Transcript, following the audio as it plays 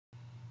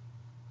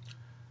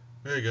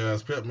Hey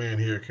guys, Pepman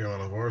here,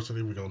 Carolina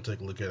Varsity. We're going to take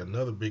a look at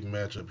another big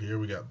matchup here.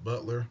 We got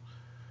Butler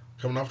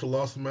coming off the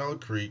loss of Mallard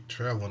Creek,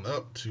 traveling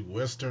up to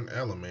Western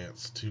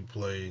Alamance to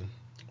play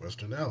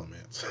Western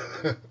Alamance.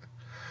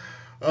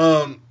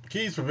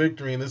 Keys for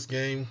victory in this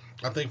game,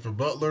 I think for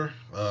Butler,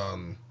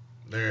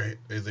 there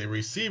is a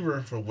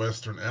receiver for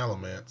Western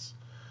Alamance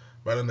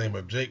by the name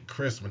of Jake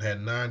Christman,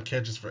 had 9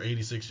 catches for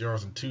 86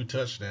 yards and 2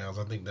 touchdowns.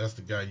 I think that's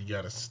the guy you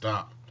got to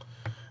stop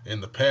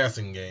in the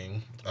passing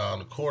game.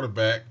 The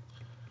quarterback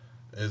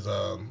his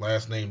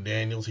last name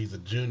Daniels. He's a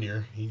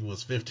junior. He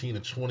was 15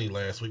 and 20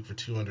 last week for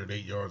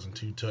 208 yards and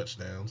 2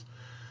 touchdowns.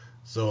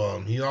 So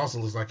he also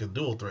looks like a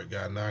dual threat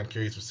guy. 9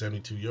 carries for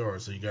 72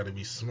 yards. So you got to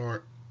be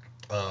smart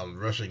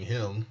rushing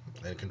him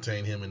and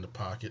contain him in the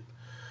pocket.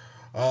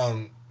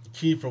 Um,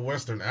 Key for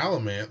Western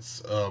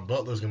Alamance,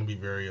 Butler's going to be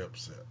very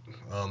upset.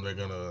 They're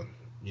going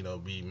to,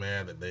 be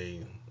mad that they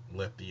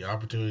let the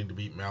opportunity to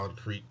beat Mallard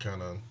Creek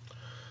kind of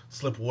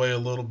slip away a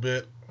little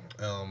bit.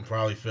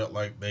 Probably felt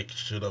like they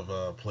should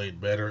have played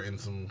better in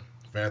some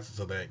facets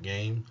of that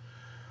game.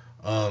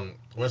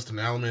 Western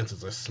Alamance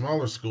is a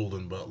smaller school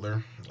than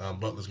Butler.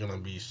 Butler's going to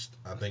be,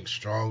 I think,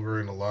 stronger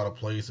in a lot of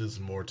places,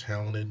 more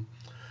talented.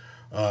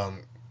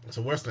 Um,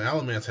 so Western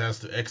Alamance has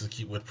to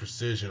execute with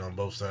precision on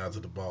both sides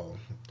of the ball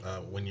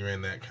when you're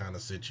in that kind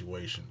of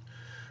situation.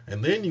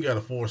 And then you got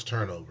to force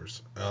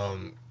turnovers.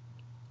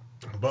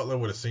 Butler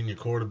with a senior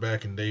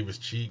quarterback in Davis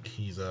Cheek.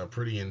 He's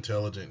pretty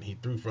intelligent. He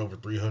threw for over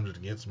 300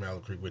 against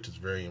Mallard Creek, which is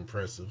very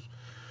impressive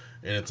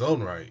in its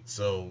own right.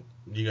 So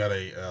you got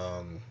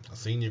a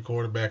senior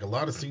quarterback, a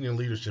lot of senior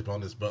leadership on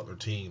this Butler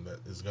team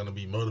that is going to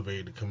be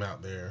motivated to come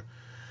out there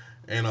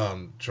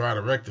and try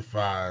to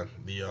rectify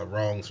the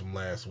wrongs from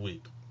last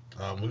week.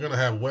 We're going to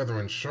have weather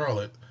in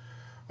Charlotte.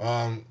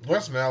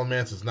 Western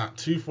Alamance is not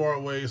too far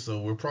away, so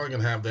we're probably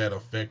going to have that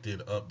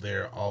affected up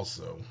there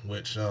also,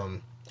 which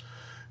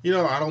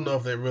I don't know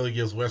if that really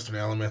gives Western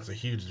Alamance a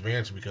huge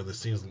advantage because it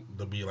seems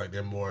to be like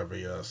they're more of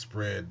a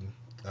spread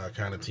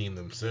kind of team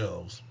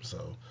themselves.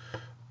 So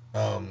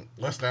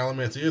Western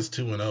Alamance is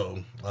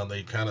 2-0.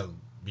 They kind of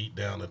beat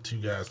down the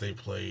two guys they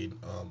played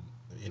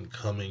in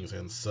Cummings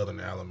and Southern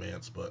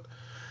Alamance, but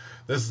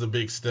this is a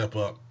big step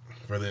up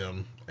for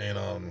them,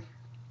 and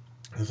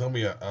it's gonna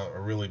be a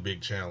really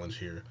big challenge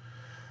here.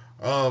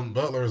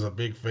 Butler is a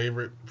big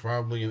favorite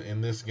probably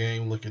in this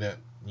game, looking at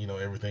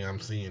everything I'm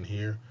seeing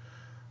here.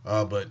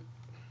 But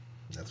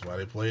that's why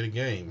they play the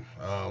game.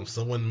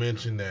 Someone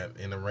mentioned that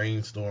in a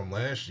rainstorm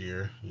last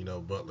year,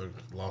 Butler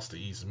lost to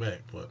East Meck,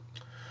 but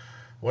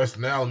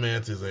Western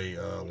Alamance is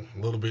a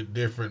little bit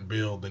different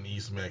build than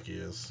East Meck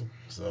is.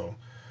 So,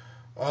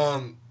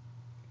 um,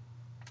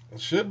 it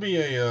should be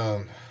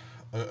a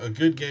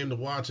good game to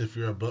watch if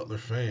you're a Butler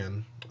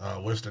fan.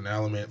 Western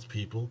Alamance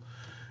people,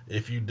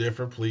 if you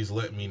differ, please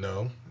let me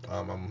know.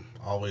 I'm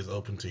always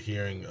open to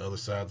hearing other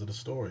sides of the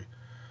story.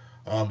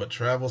 But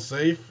travel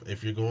safe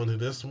if you're going to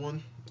this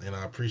one, and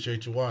I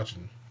appreciate you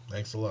watching.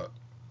 Thanks a lot.